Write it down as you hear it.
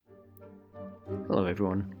Hello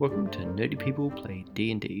everyone, welcome to Nerdy People Play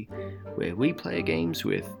D&D, where we play games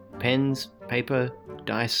with pens, paper,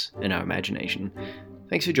 dice, and our imagination.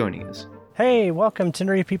 Thanks for joining us. Hey, welcome to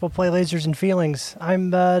Nerdy People Play Lasers and Feelings.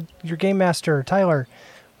 I'm your game master, Tyler.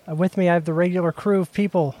 With me, I have the regular crew of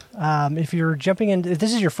people. If you're jumping in, if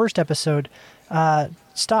this is your first episode,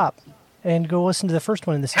 stop and go listen to the first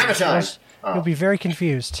one in the series. You'll be very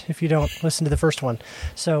confused if you don't listen to the first one.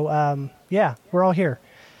 So, yeah, we're all here.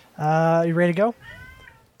 You ready to go?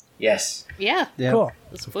 Yes. Yeah. Cool.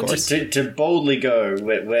 Of course. To boldly go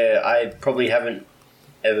where I probably haven't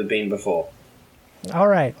ever been before. All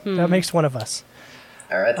right. That makes one of us.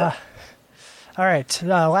 All right, then. All right.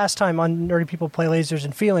 Last time on Nerdy People Play Lasers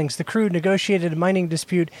and Feelings, the crew negotiated a mining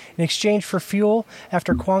dispute in exchange for fuel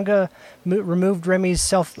after Kwanga removed Remy's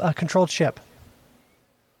self-controlled ship.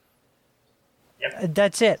 Yep.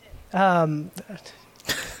 That's it.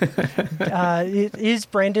 Is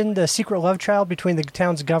Brandon the secret love child between the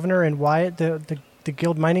town's governor and Wyatt, the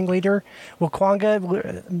guild mining leader? Will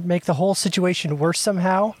Kwanga make the whole situation worse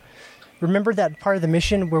somehow? Remember that part of the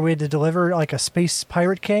mission where we had to deliver like a space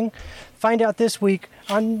pirate king? Find out this week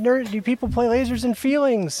on Nerdy People Play Lasers and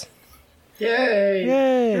Feelings. Yay!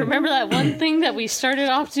 Yay! Remember that one thing that we started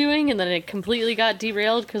off doing and then it completely got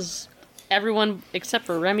derailed because everyone except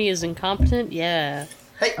for Remy is incompetent? Yeah.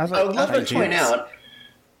 Hey, I would love to point out,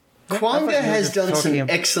 Kwanga has done some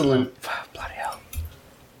excellent... Bloody hell.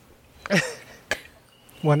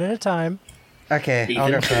 One at a time. Okay, I'll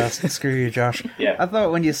go first. Screw you, Josh. Yeah. I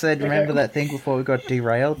thought when you said, remember that thing before we got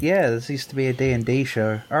derailed? Yeah, this used to be a D&D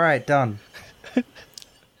show. Alright, done.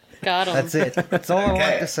 Got him. That's it. That's all I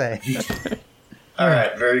want to say.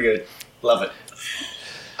 Alright, very good. Love it.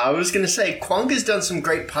 I was going to say, Kwanga's done some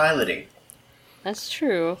great piloting. That's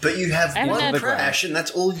true. But you have I haven't one had crash, and that's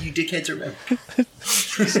all you dickheads remember.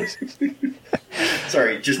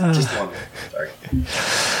 Sorry, just one. Sorry.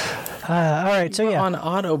 All right, so yeah. On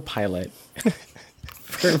autopilot.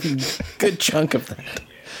 For a good chunk of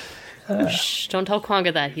that. Shh, don't tell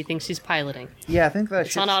Kwanga that. He thinks he's piloting. Yeah, I think that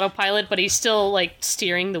It's on autopilot, but he's still, like,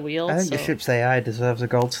 steering the wheel. I think the ship's AI deserves a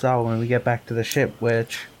gold star when we get back to the ship,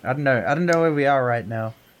 which, I don't know where we are right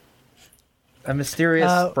now. A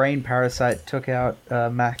mysterious brain parasite took out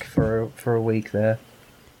Mac for a week there.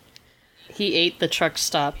 He ate the truck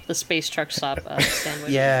stop, the space truck stop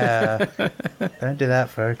sandwich. Yeah. Don't do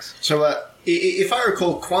that, folks. So, if I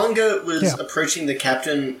recall, Kwanga was approaching the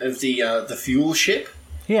captain of the fuel ship.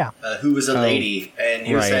 Yeah. Who was a lady, and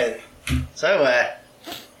he was saying, "So,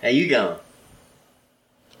 how you going?"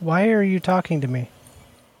 Why are you talking to me?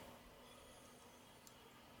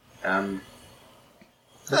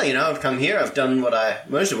 Well, you know, I've come here. I've done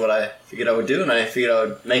most of what I figured I would do, and I figured I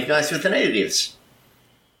would make nice with the natives.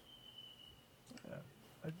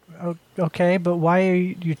 Okay, but why are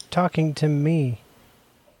you talking to me?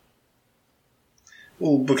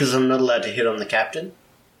 Well, because I'm not allowed to hit on the captain.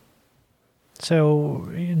 So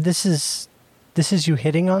this is you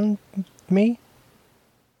hitting on me?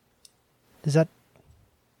 Is that?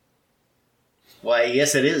 Why,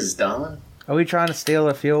 yes, it is, darling. Are we trying to steal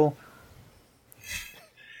the fuel?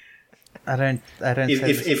 I don't.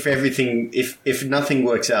 If nothing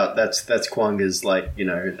works out, that's Kwanga's, like, you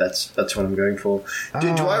know, that's what I'm going for. Do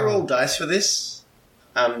I roll dice for this,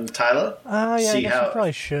 Tyler? Yeah, I guess you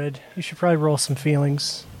probably should. You should probably roll some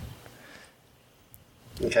feelings.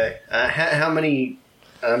 Okay. How many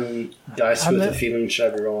dice worth of feelings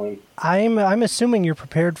should I be rolling? I'm assuming you're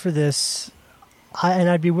prepared for this, and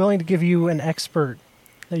I'd be willing to give you an expert.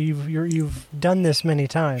 That you've done this many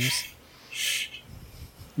times.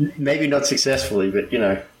 Maybe not successfully, but, you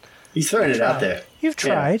know, he's throwing it out there. You've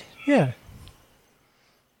tried, yeah.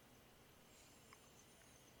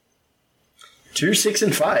 2, 6,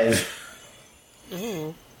 and 5.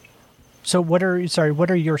 Ooh. So what are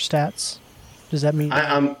your stats? Does that mean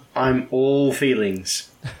I'm all feelings.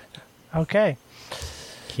 Okay?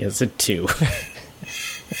 He has a 2.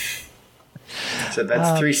 So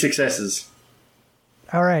that's 3 successes.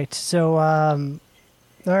 All right. So all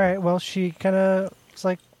right. Well, she kind of was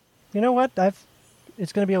like, you know what?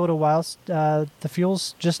 It's going to be a little while. The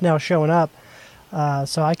fuel's just now showing up,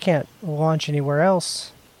 so I can't launch anywhere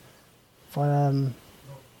else. You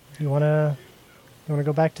wanna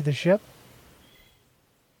go back to the ship?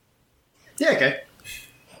 Yeah. Okay.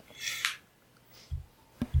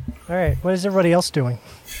 All right. What is everybody else doing?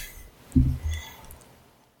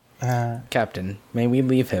 Captain, may we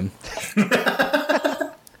leave him?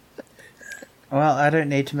 Well, I don't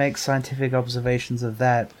need to make scientific observations of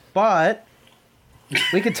that, but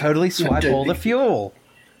we could totally swipe all the fuel.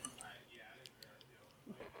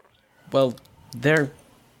 Well,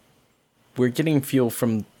 we're getting fuel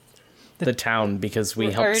from the town because we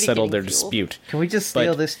We're helped already settle their getting fuel. dispute. Can we just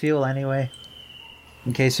steal But- this fuel anyway?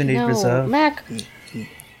 In case we need No, reserve? Mac.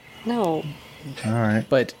 No. Alright.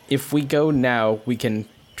 But if we go now, we can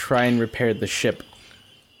try and repair the ship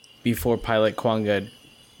before Pilot Kwanga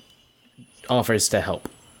offers to help.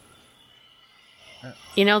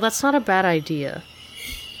 You know, that's not a bad idea.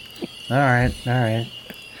 Alright.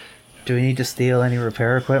 Do we need to steal any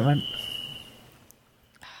repair equipment?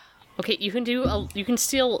 Okay, you can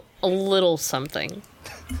steal a little something.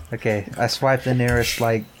 Okay, I swipe the nearest,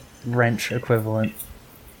 wrench equivalent.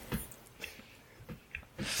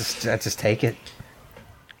 Just take it.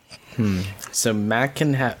 So Mac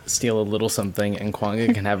can steal a little something, and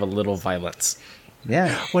Kwanga can have a little violence.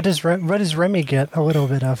 Yeah. What does Remy get a little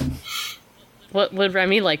bit of? What would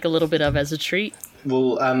Remy like a little bit of as a treat?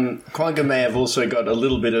 Well, Kwanga may have also got a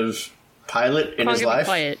little bit of Pilot in his Kwanga, be life.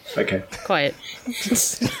 quiet. Okay. Quiet.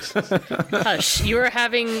 Hush. You are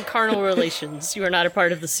having carnal relations. You are not a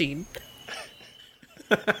part of the scene.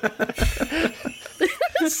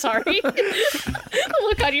 Sorry.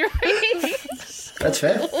 Look on your face. That's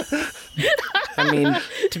fair. I mean,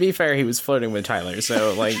 to be fair, he was flirting with Tyler,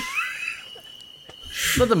 so, let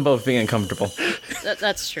them both be uncomfortable.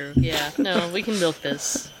 That's true. Yeah. No, we can milk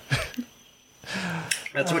this.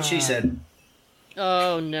 That's what she said.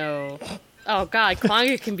 Oh, no. Oh, God.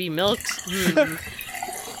 Kwanga can be milked.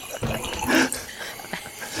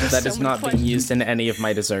 That is So not much being used in any of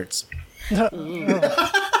my desserts. Well,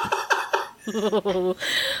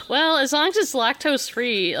 as long as it's lactose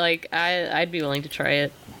free, I'd be willing to try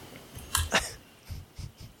it.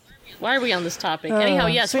 Why are we on this topic? Anyhow,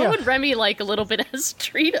 yes. so What yeah. would Remy like a little bit as a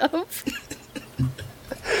treat of?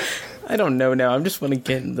 I don't know now. I just want to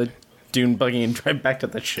get in the dune buggy and drive back to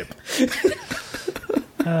the ship.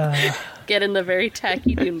 Get in the very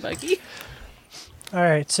tacky dune buggy. All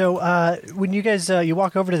right. So when you guys you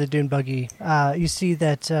walk over to the dune buggy, you see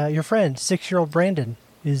that your friend, 6-year-old Brandon,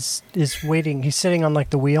 is waiting. He's sitting on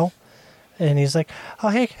the wheel, and he's like, "Oh,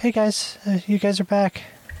 hey guys, you guys are back."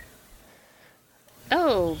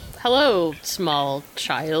 Oh, hello, small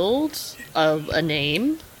child of a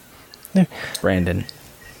name. Brandon.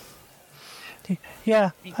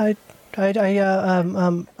 Yeah, I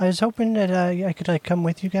was hoping that I could come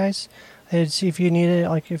with you guys and see if you need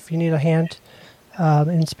a hand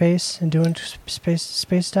in space and doing space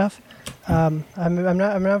stuff. I'm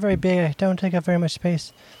not very big. I don't take up very much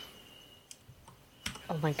space.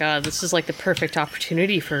 Oh my god, this is like the perfect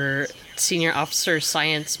opportunity for Senior Officer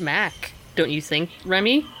Science Mac, don't you think,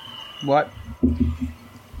 Remy? What?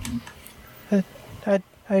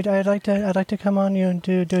 I'd like to come on you and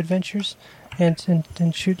do adventures and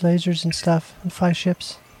shoot lasers and stuff and fly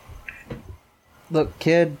ships. Look,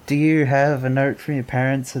 kid, do you have a note from your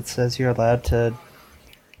parents that says you're allowed to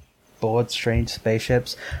board strange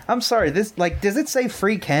spaceships? I'm sorry, does it say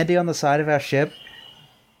free candy on the side of our ship?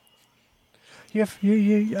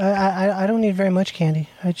 I don't need very much candy.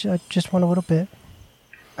 I just want a little bit.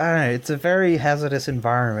 I don't know, it's a very hazardous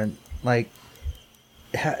environment.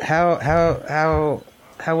 How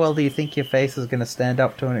well do you think your face is going to stand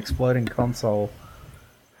up to an exploding console?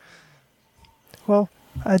 Well,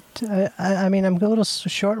 I mean, I'm a little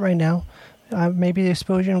short right now. Maybe the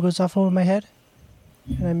explosion goes off over my head,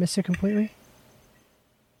 and I miss it completely.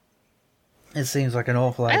 It seems like an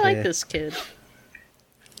awful idea. I like this kid.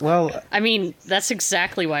 Well, I mean, that's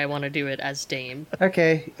exactly why I want to do it as Dame.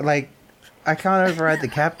 okay, I can't override the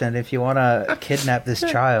captain if you want to kidnap this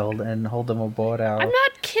child and hold them aboard our... I'm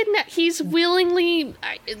not kidnapped. He's willingly...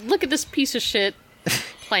 look at this piece of shit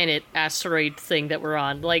planet asteroid thing that we're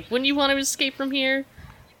on. Wouldn't you want to escape from here?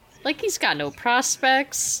 He's got no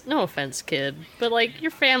prospects. No offense, kid. But, your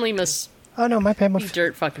family must Oh no, my be family,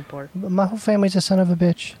 dirt fucking poor. my whole family's a son of a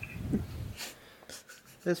bitch.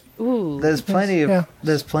 Ooh. There's plenty of yeah.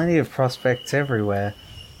 there's plenty of prospects everywhere.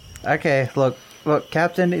 Okay, look,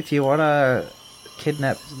 Captain, if you want to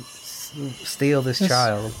steal this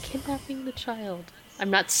child, Kidnapping the child.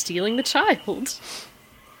 I'm not stealing the child.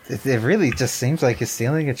 it really just seems like you're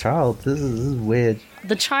stealing a child. This is weird.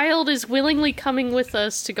 The child is willingly coming with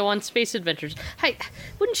us to go on space adventures. Hey,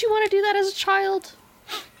 wouldn't you want to do that as a child?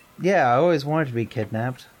 Yeah, I always wanted to be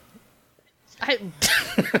kidnapped.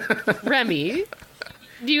 Remy,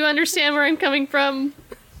 do you understand where I'm coming from?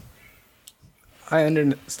 I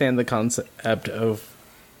understand the concept of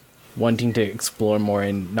wanting to explore more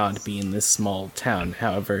and not be in this small town.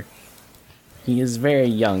 However, he is very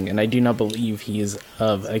young, and I do not believe he is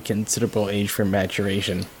of a considerable age for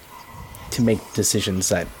maturation to make decisions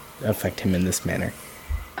that affect him in this manner.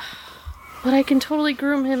 But I can totally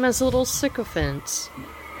groom him as a little sycophant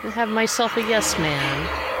and have myself a yes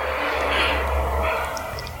man.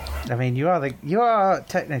 I mean, you are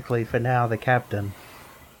technically for now the captain.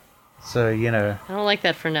 So, you know. I don't like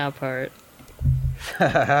that for now part.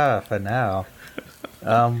 For now.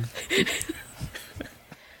 All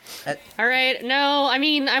right. No, I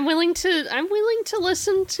mean, I'm willing to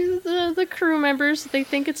listen to the crew members. If they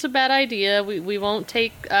think it's a bad idea. We won't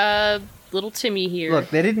take little Timmy here. Look,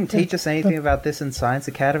 they didn't teach us anything about this in Science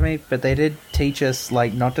Academy, but they did teach us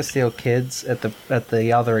like not to steal kids at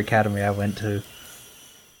the other academy I went to.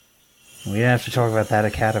 We didn't have to talk about that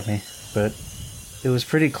academy, but it was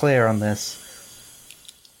pretty clear on this.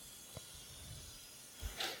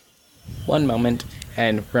 One moment,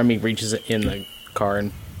 and Remy reaches in the car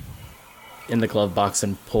and in the glove box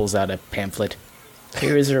and pulls out a pamphlet.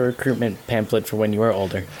 Here is a recruitment pamphlet for when you are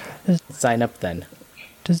older. Sign up then.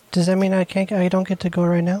 Does that mean I don't get to go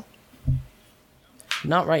right now?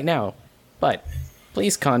 Not right now, but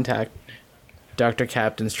please contact Dr.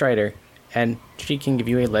 Captain Strider, and she can give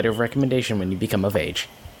you a letter of recommendation when you become of age.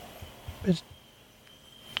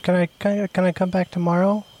 Can I come back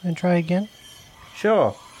tomorrow and try again?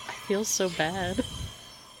 Sure. I feel so bad.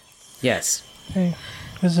 Yes. Hey,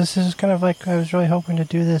 because this is kind of like I was really hoping to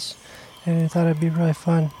do this, and I thought it'd be really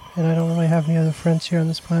fun, and I don't really have any other friends here on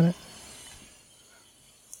this planet.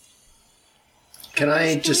 Can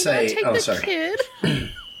I just say? Take Oh, the sorry. Kid?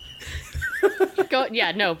 Go.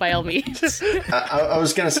 Yeah. No. By all means. I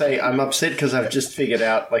was going to say I'm upset because I've just figured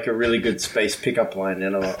out like a really good space pickup line,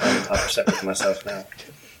 and I'm upset with myself now.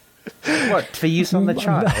 What, for use on the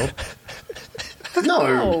child?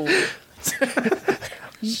 No. Oh.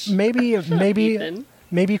 Maybe Ethan.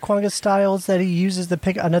 Quanga's style is that he uses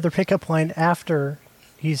another pickup line after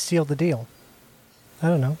he's sealed the deal. I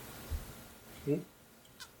don't know.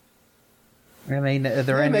 I mean, are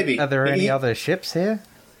there maybe. any other ships here?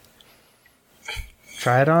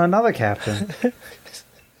 Try it on another captain.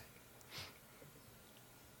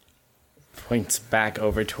 Points back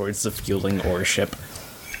over towards the fueling ore ship.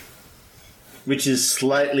 Which is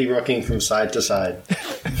slightly rocking from side to side.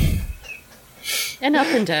 And up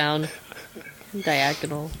and down. And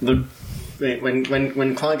diagonal. Look, when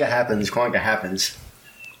Quanga happens.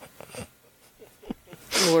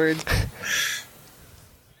 Lord.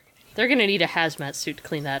 They're gonna need a hazmat suit to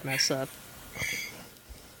clean that mess up.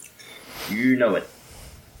 You know it.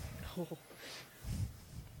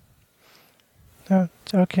 Oh,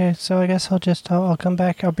 okay, so I guess I'll come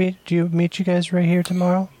back. Do you meet you guys right here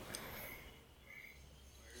tomorrow?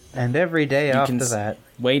 And every day You after can that.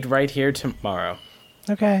 Wait right here tomorrow.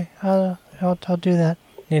 Okay, I'll do that.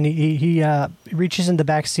 And he reaches in the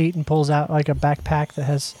back seat and pulls out like a backpack that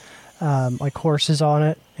has like horses on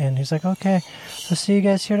it, and he's like, "Okay, I'll see you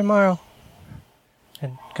guys here tomorrow."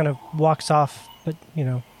 And kind of walks off, but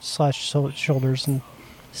slouched shoulders and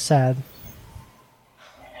sad.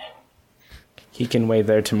 He can wait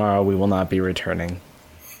there tomorrow. We will not be returning.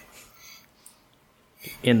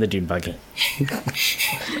 In the dune buggy.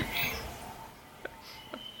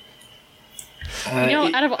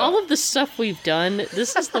 Out of all of the stuff we've done,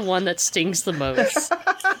 this is the one that stings the most.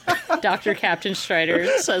 Dr. Captain Strider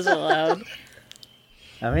says aloud.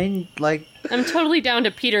 I mean, like... I'm totally down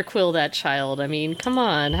to Peter Quill that child. I mean, come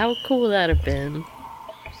on. How cool would that have been?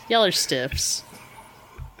 Y'all are stiffs.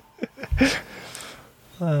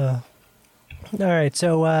 All right,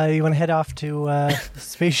 so you want to head off to the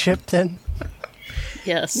spaceship then?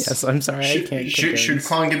 Yes. Yes, I'm sorry. I can't. Should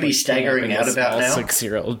Quanga be staggering out about now?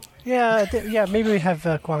 6-year-old. Yeah, maybe we have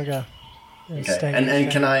Quanga. Okay.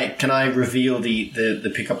 And can I reveal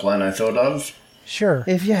the pickup line I thought of? Sure.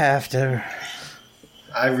 If you have to.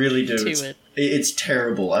 I really do. Do It's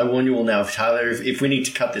terrible. I warn you all now, Tyler. If we need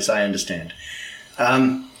to cut this, I understand.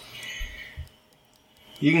 You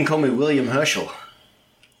can call me William Herschel,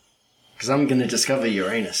 because I'm going to discover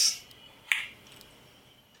Uranus.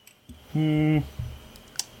 It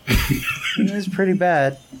was pretty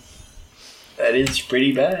bad. That is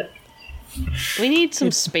pretty bad. We need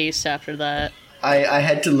some space after that. I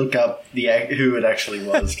had to look up who it actually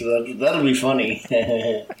was, because that'll be funny.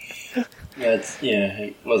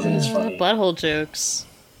 It wasn't as funny. Butthole jokes.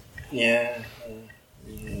 Yeah.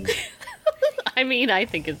 I mean, I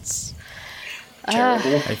think it's...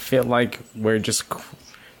 Terrible. I feel like we're just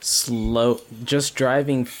just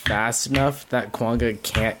driving fast enough that Quanga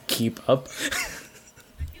can't keep up.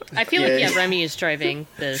 I feel like Remy is driving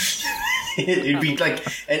this. It'd be like,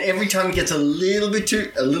 and every time it gets a little bit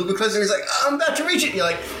closer, he's like, "Oh, I'm about to reach it." And you're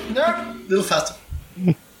like, "No, a little faster."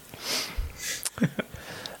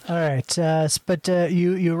 All right, but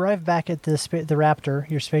you arrive back at the Raptor,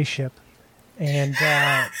 your spaceship, and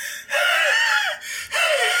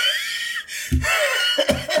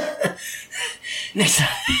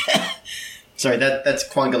Sorry, that's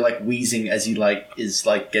Quanga like wheezing as he is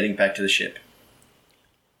getting back to the ship.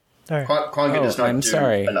 All right. Quanga does not I'm do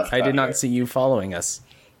sorry. enough I did cardio. not see you following us.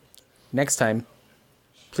 Next time,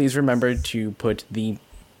 please remember to put the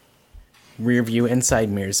rear view and side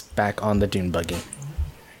mirrors back on the dune buggy.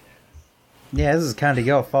 Yeah, this is kind of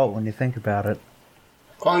your fault when you think about it.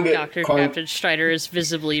 Captain Strider is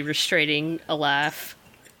visibly restraining a laugh.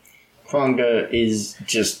 Quanga is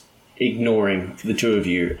just ignoring the two of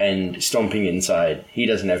you and stomping inside. He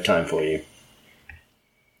doesn't have time for you.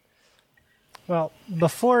 Well,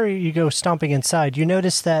 before you go stomping inside, you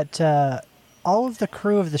notice that all of the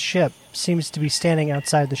crew of the ship seems to be standing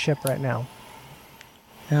outside the ship right now.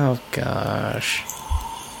 Oh, gosh.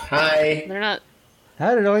 Hi. They're not.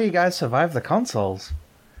 How did all you guys survive the consoles?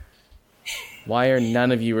 Why are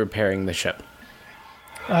none of you repairing the ship?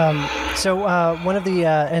 So one of the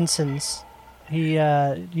ensigns, he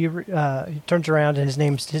turns around and his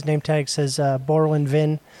name tag says Borland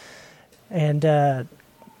Vin, and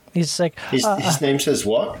he's like, His name says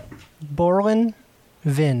what? Borland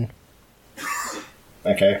Vin.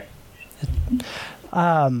 Okay.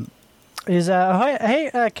 Is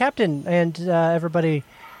hey Captain and everybody,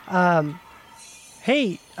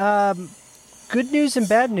 hey, good news and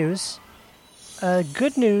bad news.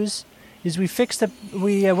 Good news is we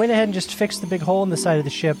went ahead and just fixed the big hole in the side of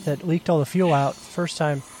the ship that leaked all the fuel out the first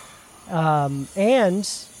time, and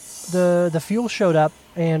the fuel showed up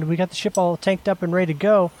and we got the ship all tanked up and ready to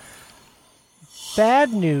go.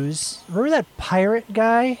 Bad news, remember that pirate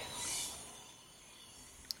guy?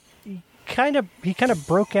 He kind of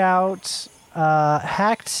broke out,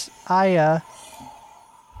 hacked Aya,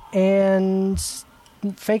 and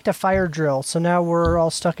faked a fire drill. So now we're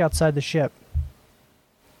all stuck outside the ship.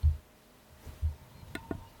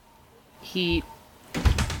 He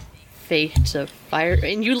faked a fire,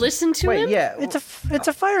 and you listened to him? Wait, yeah. It's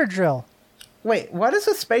a fire drill. Wait, why does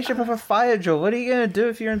a spaceship have a fire drill? What are you going to do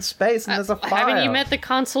if you're in space and there's a fire? Haven't you met the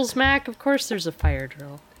consoles, Mac? Of course there's a fire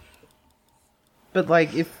drill. But,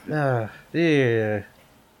 like, if... yeah.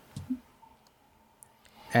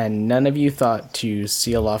 And none of you thought to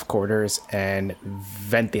seal off quarters and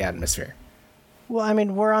vent the atmosphere. Well, I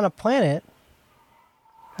mean, we're on a planet.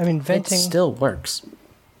 I mean, venting. It still works.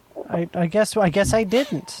 I guess I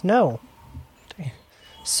didn't. No,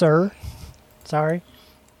 sir. Sorry.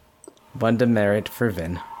 One demerit for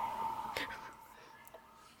Vin.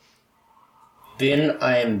 Vin,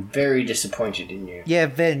 I am very disappointed in you. Yeah,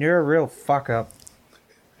 Vin, you're a real fuck-up.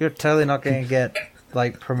 You're totally not going to get,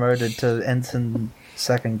 like, promoted to ensign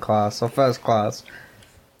second class or first class.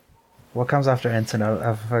 What comes after ensign?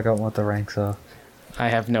 I've forgotten what the ranks are. I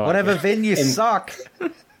have no Whatever, idea. Vin, you suck!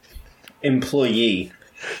 Employee.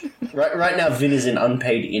 Right now, Vin is an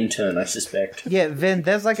unpaid intern, I suspect. Yeah, Vin,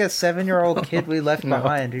 there's like a 7-year-old kid we left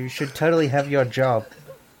behind who should totally have your job.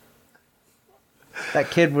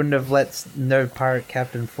 That kid wouldn't have let no pirate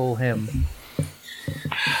captain fool him.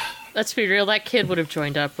 Let's be real, that kid would have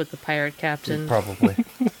joined up with the pirate captain. Probably.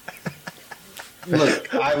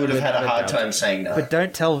 Look, I would have had a hard time saying no. But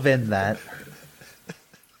don't tell Vin that.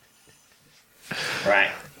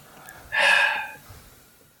 Right.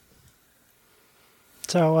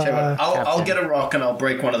 So I'll get a rock and I'll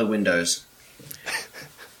break one of the windows.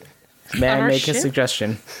 May On I our make a ship?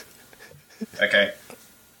 suggestion? Okay.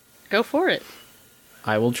 Go for it.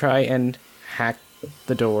 I will try and hack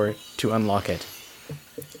the door to unlock it.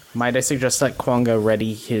 Might I suggest that Kwanga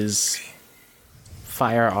ready his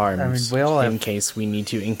firearms I mean, we all in have- case we need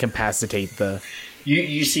to incapacitate the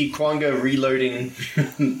You see Quanga reloading.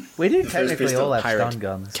 We do The first technically pistol, all have pirate stun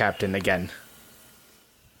guns. captain again?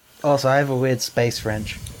 Also, I have a weird space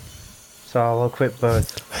wrench. So I'll equip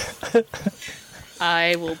both.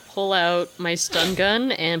 I will pull out my stun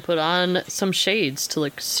gun and put on some shades to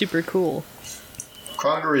look super cool.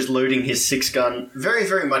 Quanga is loading his 6-gun very,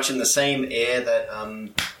 very much in the same air that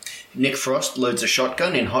Nick Frost loads a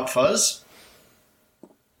shotgun in Hot Fuzz.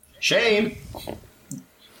 Shame.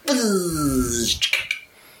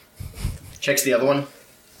 Checks the other one.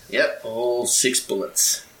 Yep, all 6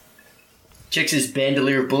 bullets. Checks his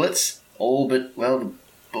bandolier of bullets. All but, well, the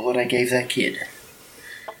bullet I gave that kid.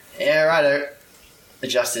 Yeah, righto.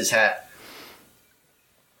 Adjust his hat.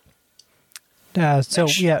 so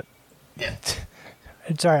yeah. Yeah.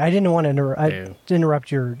 Sorry, I didn't want to Ew.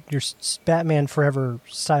 interrupt your Batman Forever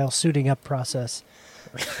style suiting up process,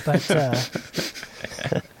 but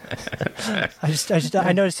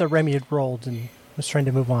I noticed that Remy had rolled and was trying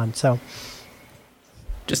to move on. So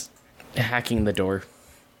Just hacking the door.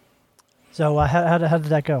 how did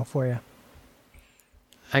that go for you?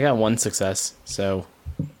 I got 1 success, so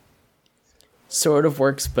sort of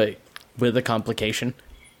works, but with a complication.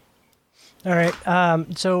 All right.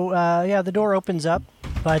 Yeah, the door opens up,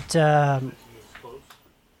 but the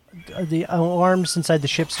alarms inside the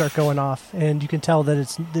ship start going off, and you can tell that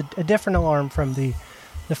it's a different alarm from the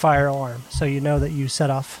fire alarm. So you know that you set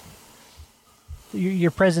off.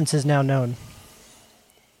 Your presence is now known.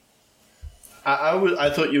 I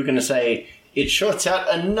thought you were going to say it shorts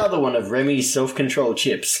out another one of Remy's self-control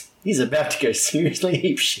chips. He's about to go seriously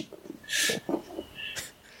apeshit.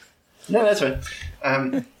 No, that's fine.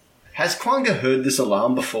 Has Kwanga heard this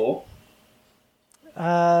alarm before?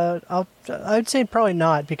 I'd say probably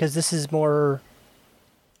not, because this is more.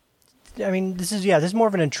 I mean, this is more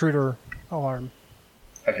of an intruder alarm.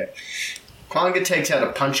 Okay. Kwanga takes out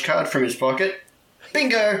a punch card from his pocket.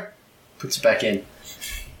 Bingo! Puts it back in.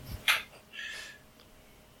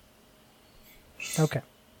 Okay.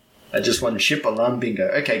 I just won ship alarm bingo.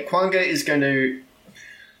 Okay, Kwanga is going to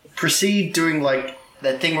proceed doing like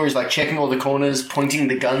that thing where he's like checking all the corners, pointing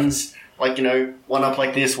the guns, like, you know, one up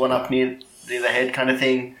like this, one up near the other head kind of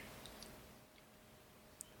thing.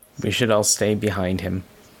 We should all stay behind him.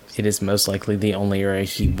 It is most likely the only area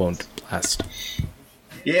he won't blast.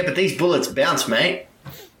 Yeah, but these bullets bounce, mate.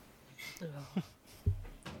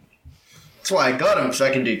 That's why I got them, so I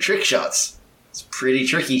can do trick shots. It's pretty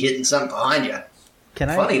tricky hitting something behind you.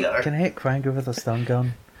 Funny, though. Can I hit Kwanga with a stun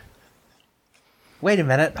gun? Wait a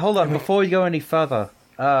minute. Hold on. Before we go any further,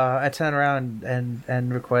 I turn around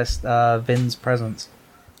and request Vin's presence.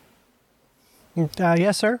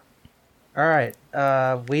 Yes, sir. All right.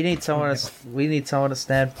 We need someone to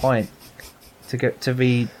stand point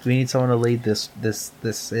we need someone to lead this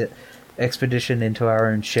expedition into our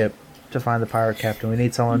own ship to find the pirate captain. We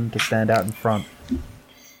need someone to stand out in front.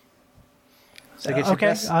 So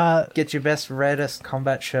get your best reddest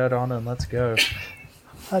combat shirt on and let's go.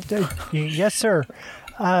 Yes, sir.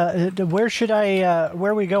 Where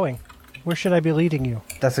are we going? Where should I be leading you?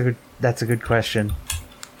 That's a good question.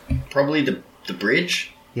 Probably the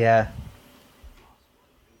bridge? Yeah.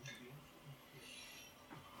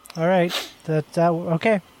 All right.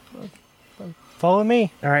 Okay. Follow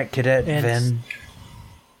me. All right, Cadet Vin.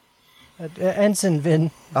 Ensign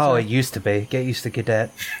Vin. Oh, it used to be. Get used to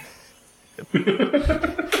Cadet.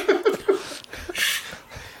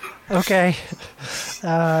 Okay.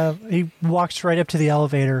 He walks right up to the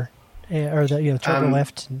elevator, or the turbo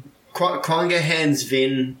lift. Kwanga hands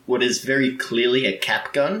Vin what is very clearly a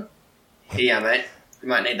cap gun. Yeah, mate. You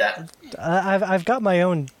might need that. I've got my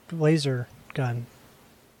own laser gun.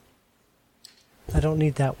 I don't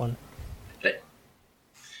need that one.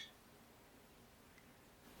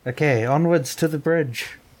 Okay, onwards to the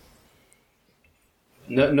bridge.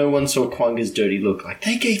 No one saw Kwanga's dirty look. Like,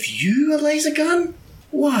 they gave you a laser gun?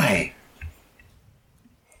 Why?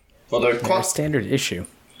 Although standard issue.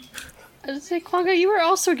 I was say, Kwanga, you were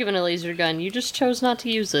also given a laser gun. You just chose not to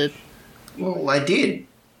use it. Well, I did.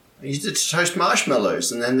 I used it to toast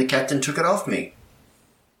marshmallows, and then the captain took it off me.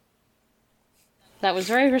 That was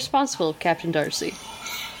very responsible of Captain Darcy.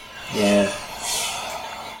 Yeah.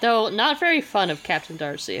 Though not very fun of Captain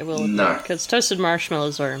Darcy, I will admit, because toasted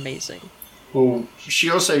marshmallows are amazing. Well, she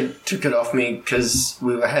also took it off me because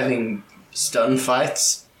we were having stun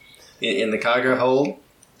fights in the cargo hold.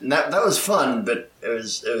 And that was fun, but it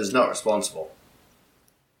was not responsible.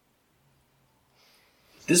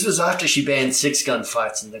 This was after she banned 6-gun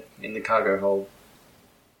fights in the cargo hold.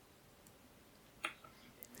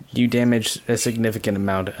 You damaged a significant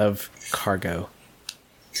amount of cargo.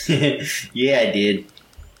 Yeah, I did.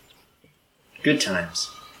 Good times.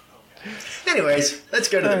 Anyways, let's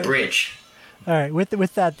go to the bridge. All right. With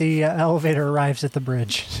that, the elevator arrives at the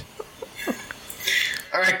bridge.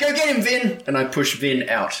 All right, go get him, Vin. And I push Vin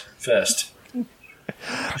out first.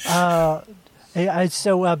 So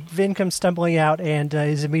Vin comes stumbling out and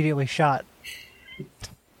is immediately shot.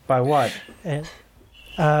 By what?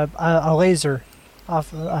 A laser off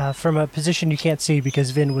from a position you can't see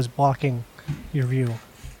because Vin was blocking your view.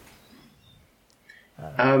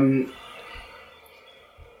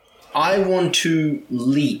 I want to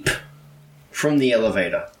leap from the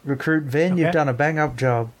elevator. Recruit Vin, Okay. You've done a bang-up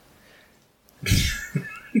job.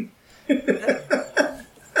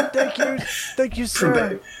 Thank you,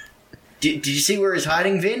 sir. Did you see where he's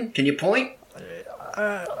hiding, Vin? Can you point?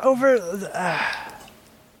 Over.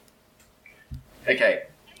 Okay.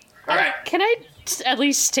 All right. Can I at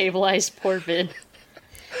least stabilize poor Vin?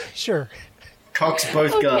 Sure. Cocks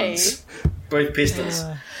both Okay. guns. Both pistols.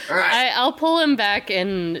 All right. I'll pull him back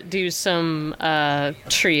and do some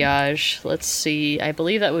triage. Let's see. I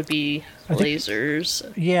believe that would be lasers.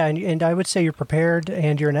 Yeah, and I would say you're prepared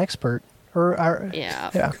and you're an expert.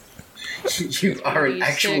 Yeah. Yeah. You are an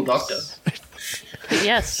actual doctor.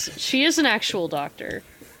 Yes, she is an actual doctor.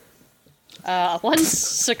 One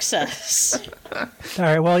success. All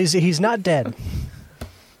right. Well, he's not dead.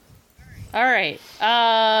 All right.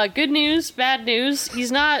 Good news, bad news.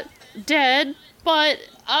 He's not dead, but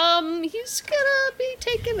he's gonna be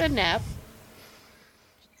taking a nap.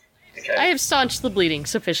 Okay. I have staunched the bleeding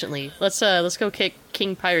sufficiently. Let's go kick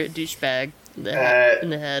King Pirate Douchebag in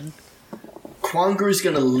the head. Kwangu's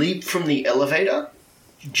gonna leap from the elevator,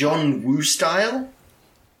 John Woo style,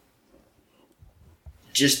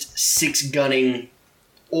 just six-gunning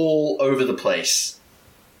all over the place.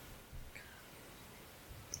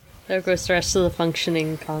 There goes the rest of the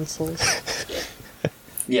functioning consoles.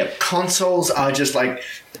 Yeah, consoles are just like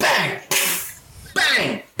bang,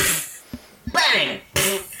 bang, bang,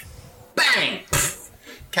 bang.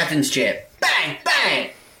 Captain's chair, bang,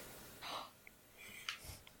 bang.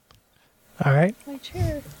 All right. My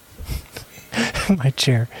chair. My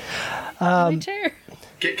chair. My chair.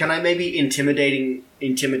 Can I maybe intimidate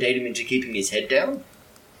him into keeping his head down?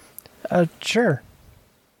 Sure.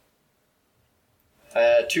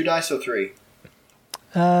 2 dice or 3?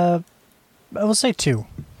 I will say 2.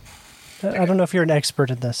 I don't know if you're an expert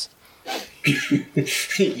in this.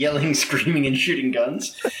 Yelling, screaming, and shooting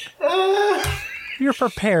guns. You're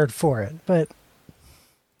prepared for it, but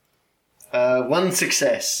 1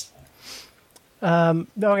 success.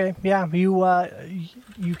 okay, yeah,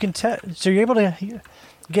 you can tell. So you're able to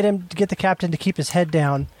get the captain to keep his head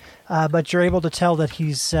down, but you're able to tell that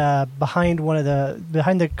he's behind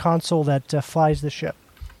the console that flies the ship.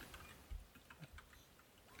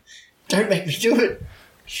 Don't make me do it.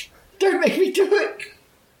 Don't make me do it.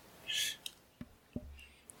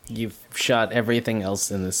 You've shot everything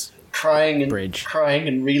else in this Crying and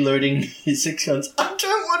reloading his 6 guns. I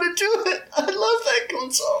don't want to do it. I love that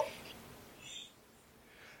console.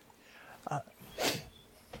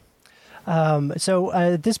 So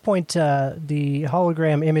at this point, the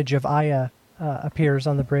hologram image of Aya appears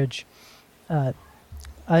on the bridge.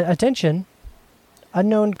 Attention!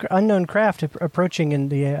 Unknown craft approaching in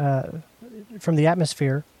the from the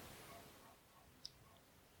atmosphere.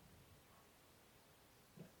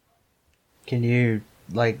 Can you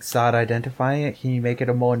start identifying it? Can you make it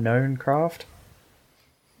a more known craft?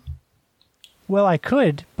 Well, I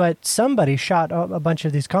could, but somebody shot a bunch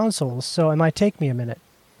of these consoles, so it might take me a minute.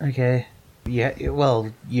 Okay. Yeah.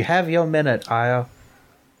 Well, you have your minute, Aya.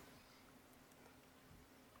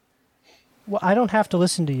 Well, I don't have to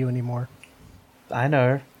listen to you anymore. I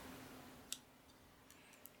know.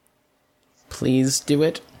 Please do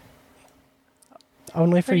it.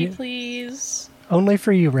 Only for Pretty you. please. Only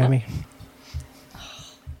for you, Remy.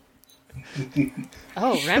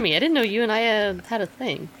 Oh, Remy, I didn't know you and I had a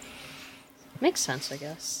thing. Makes sense, I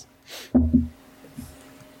guess.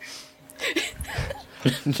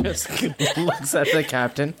 Just looks at the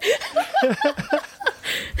captain.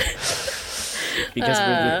 Because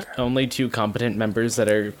we're the only 2 competent members that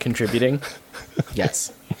are contributing.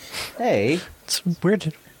 Yes. Hey. It's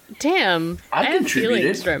weird. Damn, I have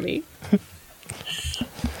contributed. feelings, Remy.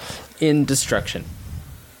 In destruction.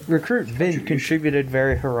 Recruit Vin contributed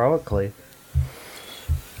very heroically.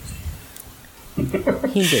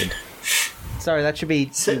 He did. Sorry, that should be...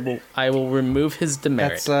 I will remove his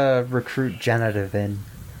demerit. That's recruit janitor Vin.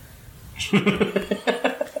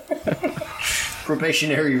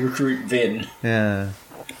 Probationary recruit Vin. Yeah.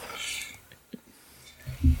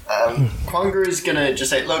 Kwanga is gonna just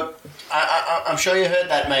say, "Look, I'm sure you heard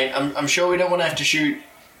that, mate. I'm sure we don't want to have to shoot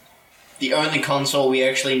the only console we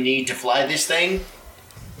actually need to fly this thing.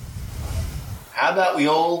 How about we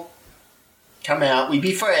all come out, we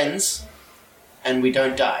be friends, and we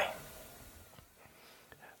don't die?"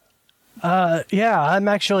 Yeah, I'm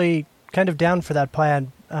actually kind of down for that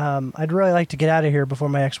plan. I'd really like to get out of here before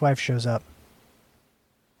my ex-wife shows up.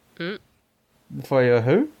 For your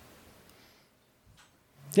who?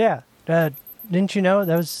 Yeah. Didn't you know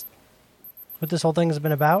that was what this whole thing has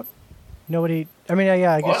been about? Nobody... I mean,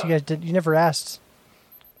 yeah, I guess What? you guys did. You never asked.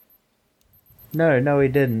 No, he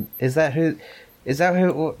didn't. Is that who...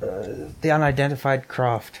 the unidentified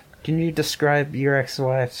craft? Can you describe your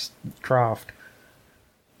ex-wife's craft?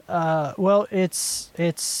 Well, it's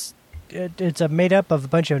a made up of a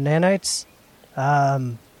bunch of nanites. I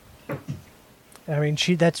mean,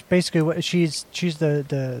 that's basically what she's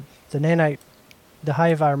the nanite, the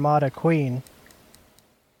Hive Armada queen.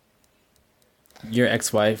 Your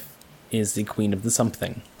ex-wife is the queen of the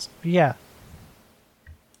something. Yeah.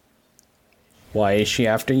 Why is she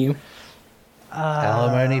after you?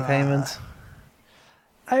 Alimony payments?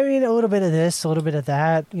 I mean, a little bit of this, a little bit of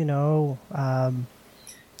that, you know. I'm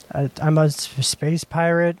a space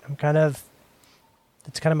pirate. It's kind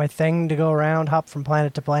of my thing to go around, hop from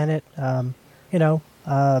planet to planet.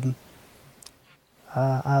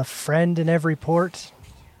 a friend in every port.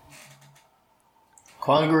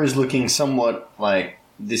 Kwanga is looking somewhat like,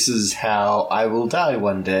 this is how I will die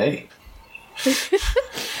one day.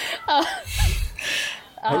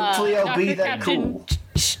 Hopefully I'll be Dr. that Captain cool.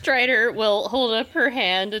 Strider will hold up her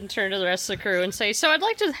hand and turn to the rest of the crew and say, so I'd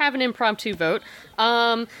like to have an impromptu vote.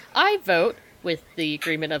 I vote, with the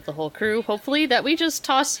agreement of the whole crew, hopefully, that we just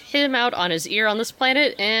toss him out on his ear on this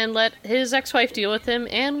planet and let his ex-wife deal with him,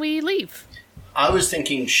 and we leave. I was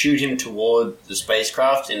thinking shoot him toward the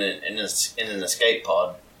spacecraft in an escape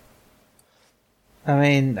pod. I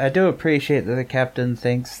mean, I do appreciate that the captain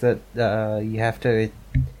thinks that you have to,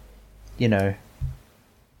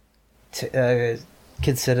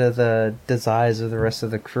 consider the desires of the rest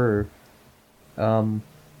of the crew.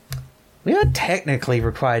 We are technically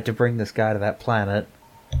required to bring this guy to that planet.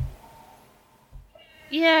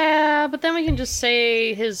 Yeah, but then we can just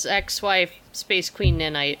say his ex-wife, Space Queen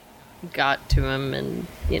Nanite, got to him and,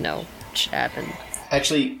 shit happened.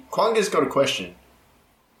 Actually, Kwanga's got a question.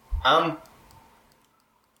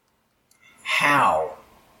 How?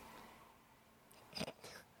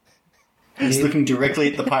 He's looking directly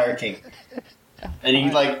at the Pirate King. And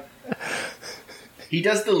he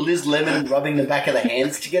does the Liz Lemon rubbing the back of the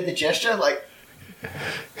hands together gesture,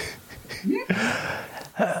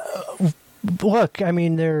 Look, I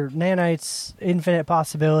mean, they're nanites, infinite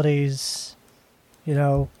possibilities.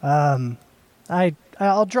 I'll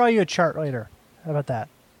draw you a chart later. How about that?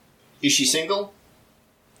 Is she single?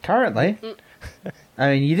 Currently.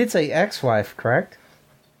 I mean, you did say ex-wife, correct?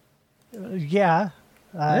 Yeah.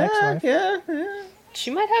 Ex-wife. Yeah. She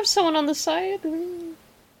might have someone on the side.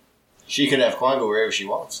 She could have Kwanga wherever she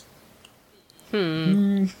wants.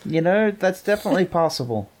 That's definitely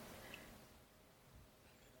possible.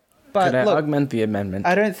 But Could I look, augment the amendment?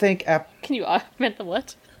 I don't think... Can you augment the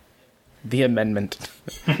what? The amendment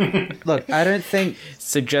Look, I don't think...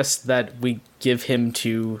 suggests that we give him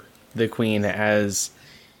to the Queen, as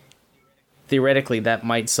theoretically that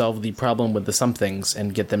might solve the problem with the somethings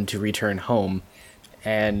and get them to return home,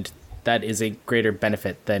 and that is a greater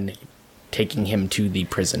benefit than taking him to the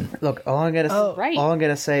prison. Look, all I'm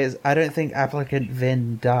gonna say is I don't think applicant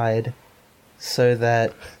Vin died so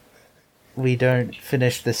that we don't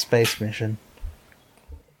finish this space mission.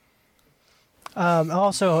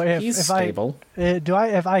 Also, He's stable.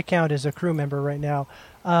 If I count as a crew member right now,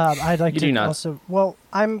 I'd like You to do not. also. Well,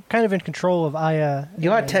 I'm kind of in control of Aya.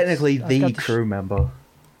 You are and technically I've the got crew member.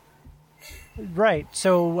 Right.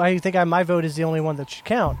 So I think my vote is the only one that should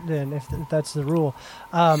count. Then, if that's the rule,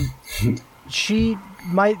 my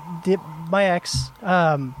ex,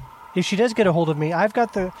 if she does get a hold of me, I've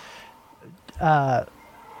got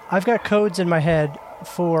codes in my head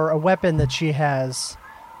for a weapon that she has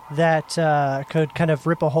that could kind of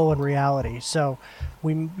rip a hole in reality. So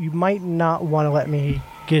you might not want to let me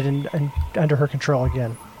get under her control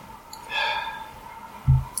again.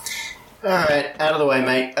 All right, out of the way,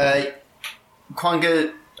 mate.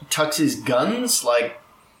 Kwanga tucks his guns,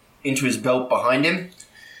 into his belt behind him.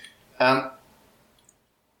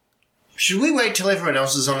 Should we wait till everyone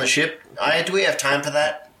else is on the ship? Do we have time for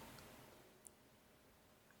that?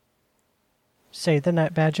 Say the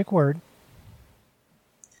magic word.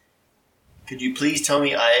 Could you please tell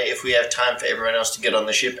me, if we have time for everyone else to get on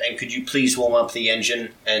the ship, and could you please warm up the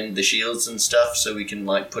engine and the shields and stuff so we can,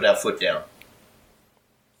 put our foot down?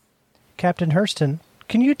 Captain Hurston,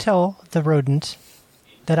 can you tell the rodent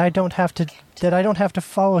that I don't have to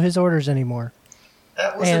follow his orders anymore?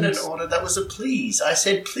 That wasn't an order, that was a please. I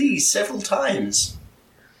said please several times.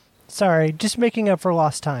 Sorry, just making up for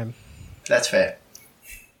lost time. That's fair.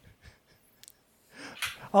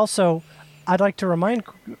 Also, I'd like to remind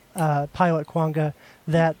Pilot Kwanga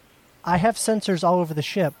that I have sensors all over the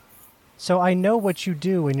ship, so I know what you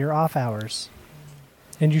do in your off hours.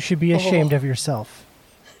 And you should be ashamed of yourself.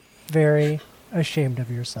 Very ashamed of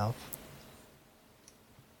yourself.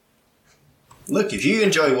 Look, if you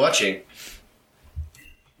enjoy watching...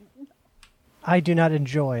 I do not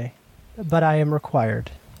enjoy, but I am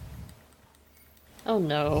required. Oh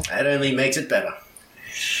no. That only makes it better.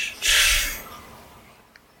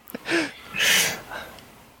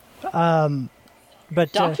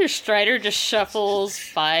 But Dr. Strider just shuffles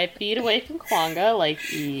 5 feet away from Kwanga,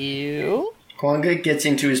 ew. Kwanga gets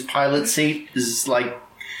into his pilot seat,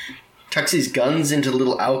 tucks his guns into the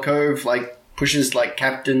little alcove, pushes, pirate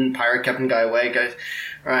captain guy away, goes,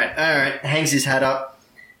 alright, hangs his hat up.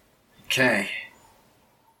 Okay.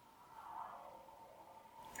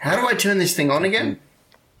 How do I turn this thing on again?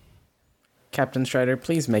 Captain Strider,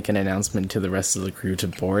 please make an announcement to the rest of the crew to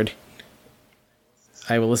board.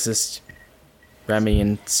 I will assist Remy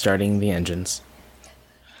in starting the engines.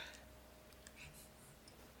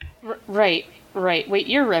 Right. Wait,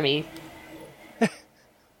 you're Remy.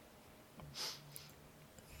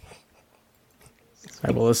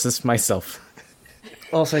 I will assist myself.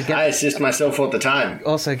 Also, I assist myself all the time.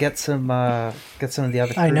 Also, get some of the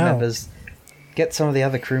other crew members. Get some of the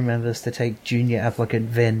other crew members to take junior applicant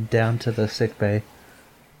Vin down to the sick bay.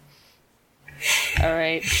 All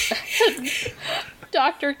right.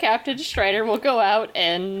 Dr. Captain Strider will go out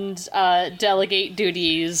and delegate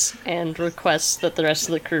duties and request that the rest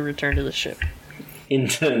of the crew return to the ship.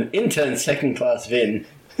 Intern second class Vin.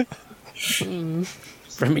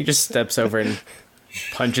 Remy just steps over and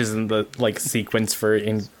punches in the sequence for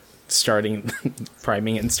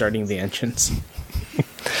priming and starting the engines.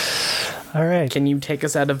 All right. Can you take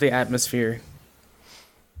us out of the atmosphere?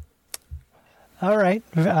 All right.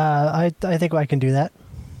 I think I can do that.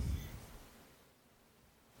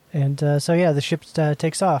 And so yeah, the ship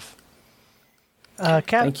takes off.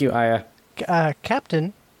 Thank you, Aya.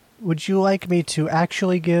 Captain, would you like me to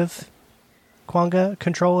actually give Kwanga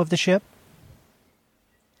control of the ship?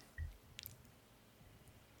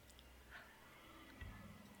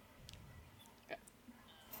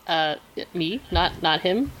 Me, not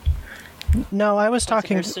him. No, I was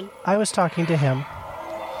talking. I was talking to him.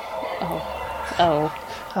 Oh.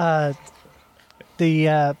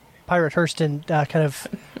 The pirate Hurston kind of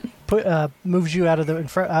moves you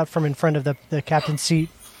out from in front of the captain's seat,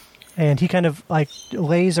 and he kind of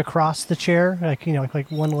lays across the chair, like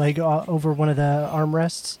one leg over one of the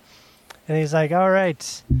armrests, and he's like, "All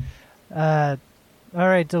right, the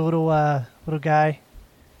little guy,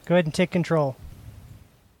 go ahead and take control."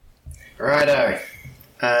 Righto.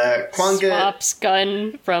 Kwanga Swaps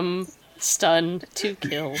gun from stun to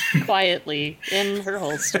kill quietly in her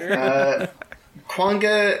holster.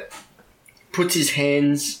 Kwanga puts his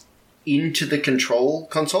hands into the control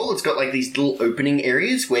console. It's got these little opening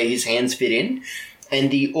areas where his hands fit in,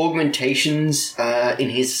 and the augmentations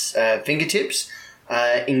in his fingertips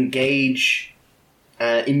engage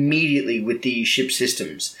immediately with the ship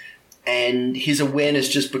systems, and his awareness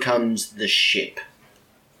just becomes the ship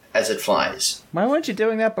as it flies. Why weren't you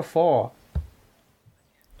doing that before?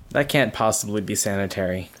 That can't possibly be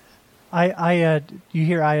sanitary. You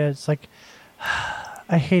hear Aya, it's like,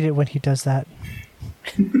 I hate it when he does that.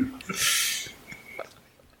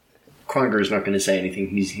 Kwanga is not going to say anything.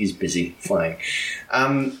 He's busy flying.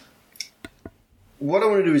 What I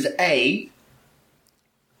want to do is A,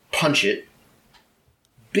 punch it.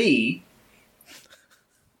 B,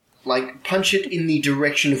 punch it in the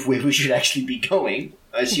direction of where we should actually be going.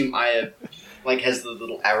 I assume Aya has the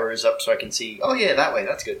little arrows up so I can see, oh yeah, that way,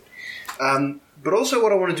 that's good. But also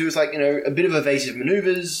what I want to do is a bit of evasive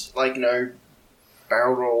maneuvers,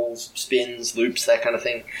 barrel rolls, spins, loops, that kind of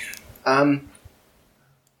thing.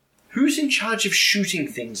 Who's in charge of shooting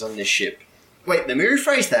things on this ship? Wait, let me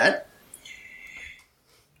rephrase that.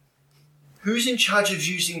 Who's in charge of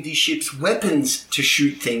using the ship's weapons to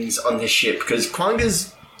shoot things on this ship? Because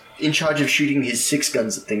Kwanga's in charge of shooting his 6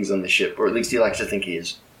 guns at things on the ship, or at least he likes to think he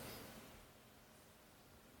is.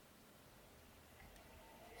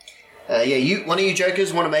 One of you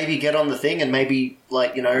jokers want to maybe get on the thing and maybe,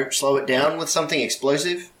 slow it down with something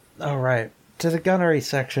explosive? All right, to the gunnery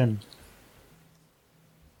section.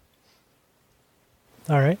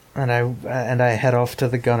 All right. And I head off to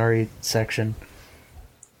the gunnery section.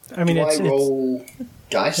 I mean, Do I roll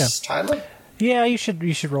dice, Tyler? Yeah, you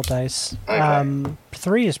should roll dice. Okay.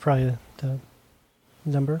 3 is probably the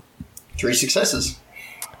number. 3 successes.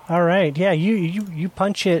 All right. Yeah, you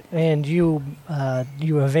punch it and you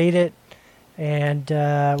evade it, and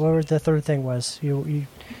whatever the third thing was, you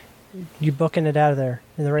booking it out of there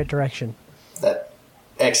in the right direction.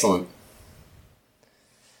 Excellent.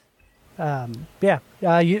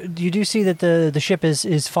 You do see that the ship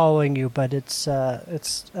is following you, but it's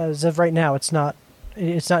as of right now it's not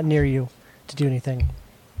near you to do anything.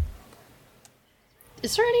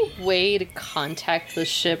 Is there any way to contact the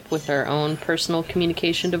ship with our own personal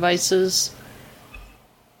communication devices?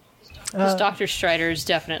 Because Dr. Strider is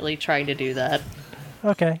definitely trying to do that.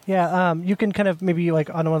 Okay, yeah. You can kind of maybe on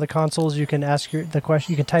one of the consoles you can ask the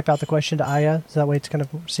question. You can type out the question to Aya, so that way it's kind of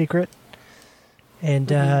secret. And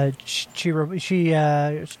she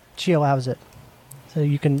allows it, so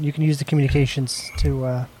you can use the communications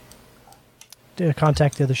to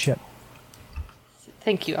contact the other ship.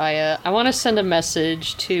 Thank you, Aya. I want to send a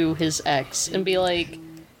message to his ex and be like,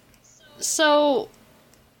 so,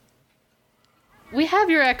 we have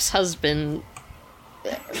your ex-husband,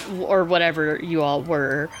 or whatever you all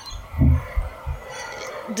were.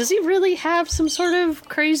 Does he really have some sort of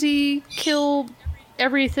crazy kill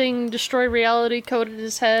everything, destroy reality code in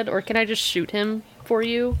his head, or can I just shoot him for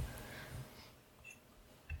you?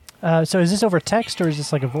 So is this over text or is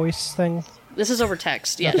this like a voice thing? This is over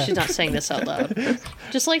text. Yeah, she's not saying this out loud.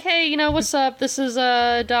 Just like, hey, what's up? This is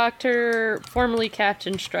Dr. formerly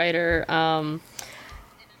Captain Strider. And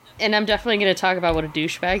I'm definitely going to talk about what a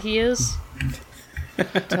douchebag he is.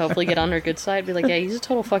 To hopefully get on her good side. Be like, yeah, he's a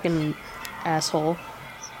total fucking asshole.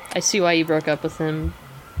 I see why you broke up with him.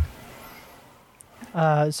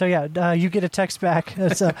 You get a text back.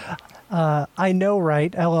 It's I know,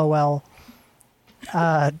 right? LOL.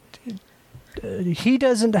 He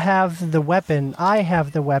doesn't have the weapon. I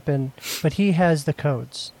have the weapon, but he has the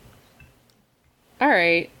codes. All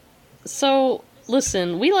right. So,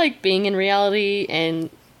 listen, we like being in reality, and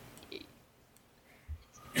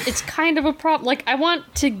it's kind of a problem. Like, I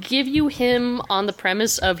want to give you him on the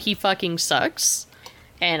premise of he fucking sucks,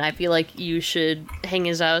 and I feel like you should hang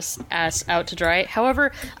his ass out to dry.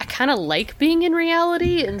 However, I kind of like being in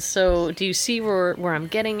reality, and so do you see where I'm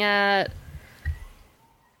getting at?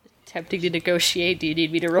 Attempting to negotiate. Do you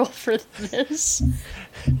need me to roll for this?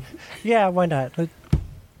 Yeah, why not?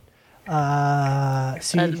 I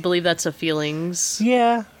believe that's a feelings.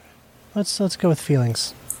 Yeah, let's go with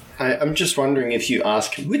feelings. I'm just wondering if you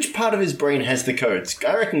ask which part of his brain has the codes.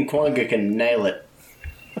 I reckon Quanga can nail it.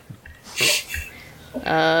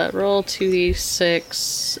 Roll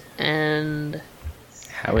 2d6 and...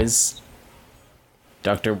 How is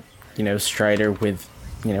Dr. Strider with,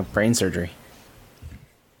 brain surgery?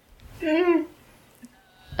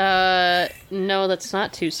 No, that's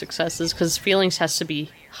not 2 successes, because feelings has to be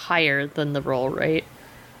higher than the roll, right?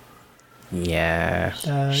 Yeah.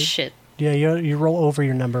 Shit. Yeah, you roll over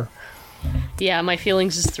your number. Yeah, my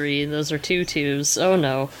feelings is 3, and those are 2 2s. Oh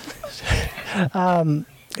no.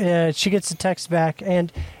 She gets a text back,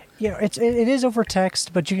 and it is over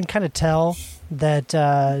text, but you can kind of tell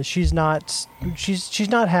that she's not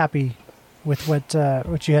happy with what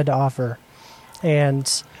you had to offer,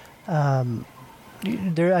 and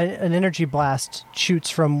there an energy blast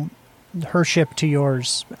shoots from her ship to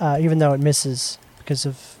yours, even though it misses because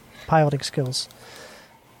of piloting skills.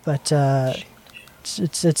 But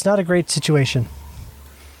it's not a great situation.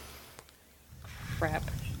 Crap.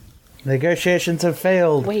 Negotiations have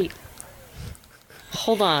failed. Wait.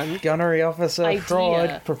 Hold on. Gunnery officer Idea.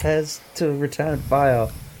 Fraud prepares to return fire.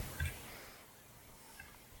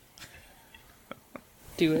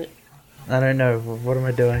 Do it. I don't know. What am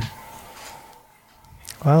I doing?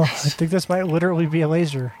 Well, I think this might literally be a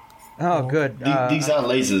laser. Oh, good. These are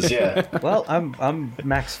lasers, yeah. Well, I'm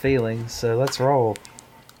max feelings, so let's roll.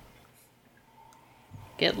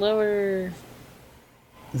 Get lower.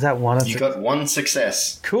 Is that one of You got 1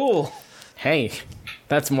 success. Cool. Hey,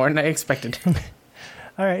 that's more than I expected.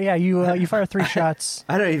 All right, yeah, you fire 3 shots.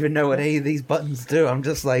 I don't even know what any of these buttons do. I'm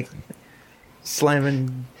just like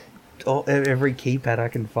slamming every keypad I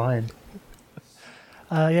can find.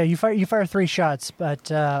 You fire 3 shots,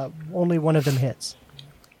 but only one of them hits.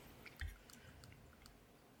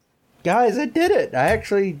 Guys, I did it! I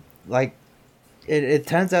actually, it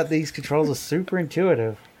turns out these controls are super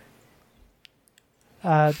intuitive.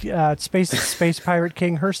 Space Pirate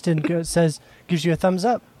King Hurston gives you a thumbs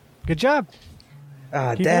up. Good job.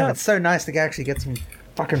 Ah, Keep it damn, up. it's so nice to actually get some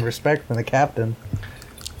fucking respect from the captain.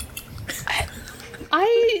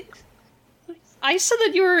 I said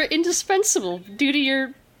that you were indispensable due to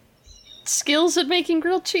your skills at making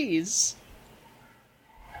grilled cheese.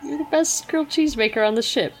 You're the best grilled cheese maker on the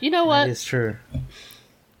ship. You know what? That is true.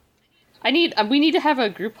 We need to have a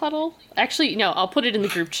group huddle. Actually, no, I'll put it in the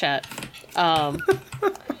group chat.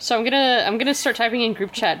 So I'm gonna start typing in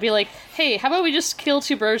group chat. Be like, hey, how about we just kill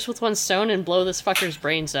 2 birds with 1 stone and blow this fucker's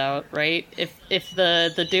brains out, right? If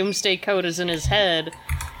the doomsday code is in his head,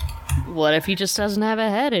 what if he just doesn't have a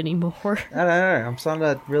head anymore? I don't know. I'm starting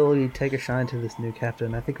to really take a shine to this new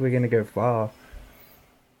captain. I think we're gonna go far.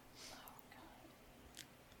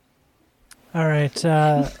 All right.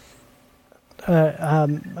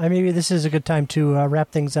 Maybe this is a good time to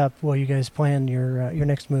wrap things up while you guys plan your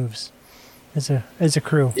next moves as a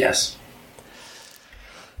crew. Yes.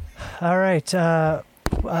 All right.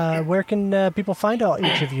 Where can people find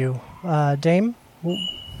each of you? Dame?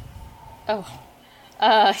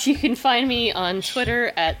 You can find me on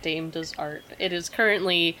Twitter at DameDoesArt. It is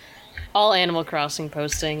currently all Animal Crossing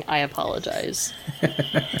posting. I apologize.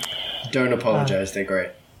 Don't apologize, they're great.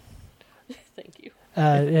 Thank you.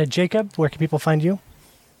 Jacob, where can people find you?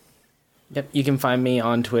 Yep, you can find me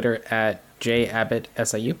on Twitter at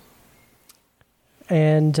JAbbottSIU.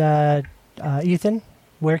 And Ethan,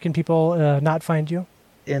 where can people not find you?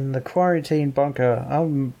 In the quarantine bunker,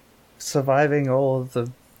 I'm surviving all of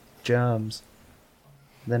the germs.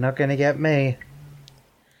 They're not gonna get me.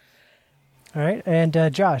 All right.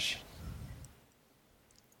 And Josh?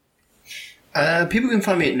 People can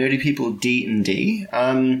find me at Nerdy People D&D.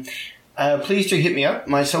 Please do hit me up.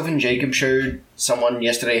 Myself and Jacob showed someone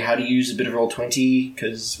yesterday how to use a bit of Roll20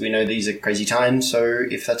 because we know these are crazy times. So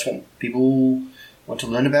if that's what people want to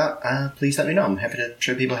learn about, please let me know. I'm happy to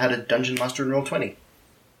show people how to Dungeon Master in Roll20.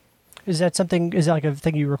 Is that like a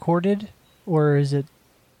thing you recorded, or is it?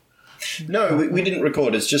 No, we didn't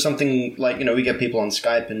record. It's just something like, we get people on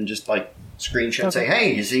Skype and just like screenshot and say,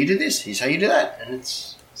 hey, here's how you do this, here's how you do that. And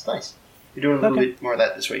it's nice. We're doing a little bit more of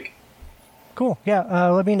that this week. Cool. Yeah,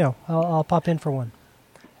 let me know. I'll pop in for one.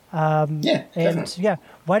 Yeah, and definitely. yeah,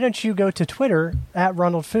 why don't you go to Twitter at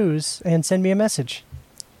Ronald Foos and send me a message?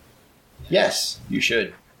 Yes, you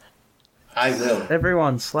should. I will.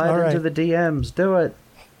 Everyone, slide into the DMs. Do it.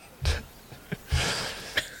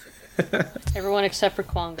 Everyone except for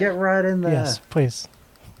Kwanga. Get right in there. Yes, please.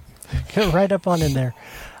 Get right up on in there.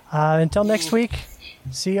 Until next week,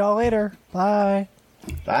 see y'all later. Bye.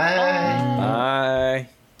 Bye. Bye.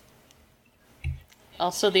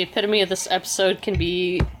 Also, the epitome of this episode can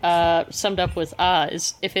be summed up with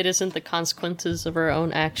Oz, if it isn't the consequences of our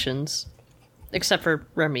own actions. Except for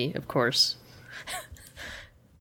Remy, of course.